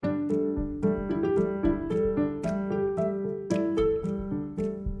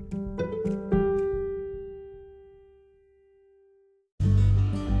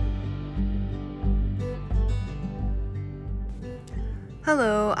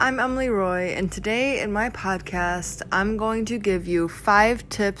Hello, I'm Emily Roy, and today in my podcast, I'm going to give you 5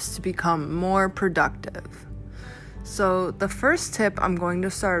 tips to become more productive. So, the first tip I'm going to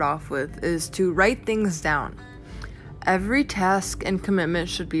start off with is to write things down. Every task and commitment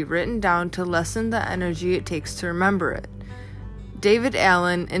should be written down to lessen the energy it takes to remember it. David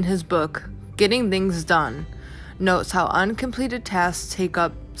Allen, in his book, Getting Things Done, notes how uncompleted tasks take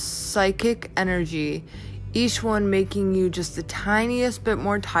up psychic energy, each one making you just the tiniest bit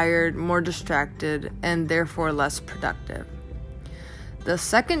more tired, more distracted, and therefore less productive. The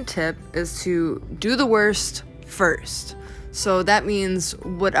second tip is to do the worst first. So that means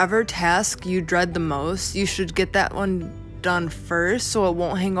whatever task you dread the most, you should get that one done first so it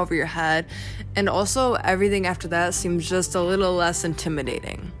won't hang over your head, and also everything after that seems just a little less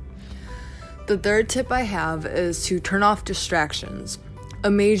intimidating. The third tip I have is to turn off distractions. A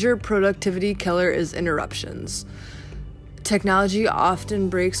major productivity killer is interruptions. Technology often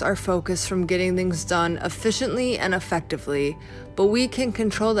breaks our focus from getting things done efficiently and effectively, but we can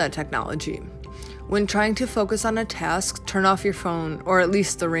control that technology. When trying to focus on a task, turn off your phone, or at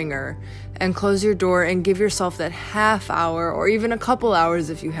least the ringer, and close your door and give yourself that half hour, or even a couple hours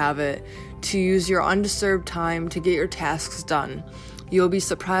if you have it, to use your undisturbed time to get your tasks done. You'll be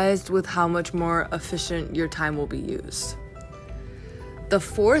surprised with how much more efficient your time will be used. The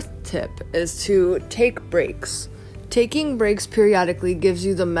fourth tip is to take breaks. Taking breaks periodically gives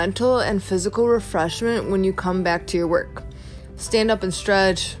you the mental and physical refreshment when you come back to your work. Stand up and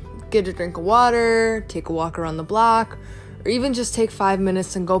stretch, get a drink of water, take a walk around the block, or even just take 5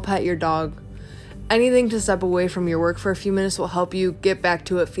 minutes and go pet your dog. Anything to step away from your work for a few minutes will help you get back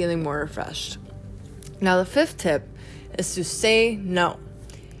to it feeling more refreshed. Now, the fifth tip is to say no.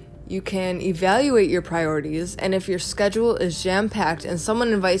 You can evaluate your priorities, and if your schedule is jam-packed and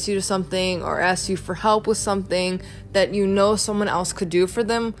someone invites you to something or asks you for help with something that you know someone else could do for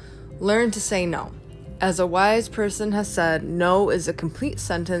them, learn to say no. As a wise person has said, no is a complete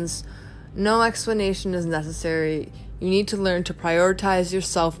sentence. No explanation is necessary. You need to learn to prioritize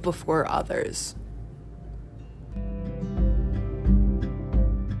yourself before others.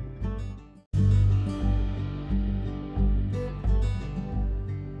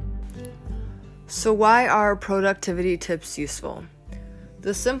 So why are productivity tips useful?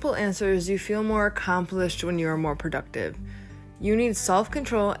 The simple answer is you feel more accomplished when you are more productive. You need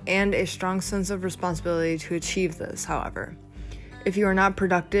self-control and a strong sense of responsibility to achieve this, however. If you are not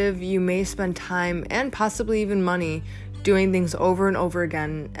productive, you may spend time and possibly even money doing things over and over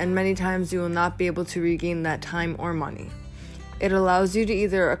again, and many times you will not be able to regain that time or money. It allows you to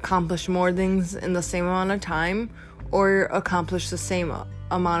either accomplish more things in the same amount of time or accomplish the same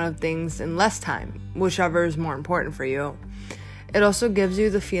amount of things in less time, whichever is more important for you. It also gives you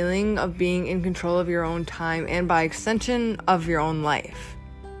the feeling of being in control of your own time and, by extension, of your own life.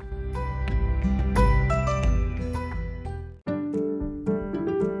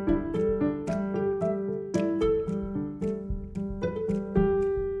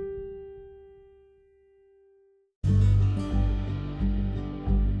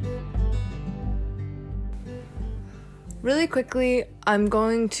 Really quickly, I'm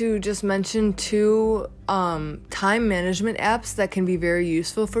going to just mention 2 time management apps that can be very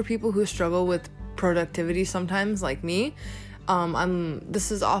useful for people who struggle with productivity sometimes, like me.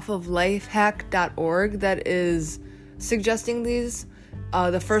 This is off of lifehack.org that is suggesting these.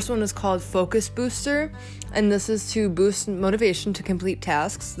 The first one is called Focus Booster, and this is to boost motivation to complete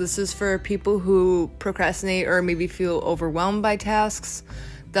tasks. This is for people who procrastinate or maybe feel overwhelmed by tasks.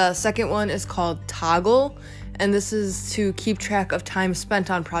 The second one is called Toggl, and this is to keep track of time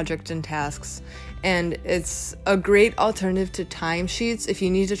spent on projects and tasks. And it's a great alternative to timesheets if you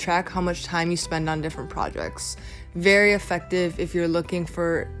need to track how much time you spend on different projects. Very effective if you're looking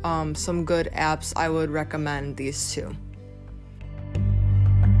for some good apps. I would recommend these 2.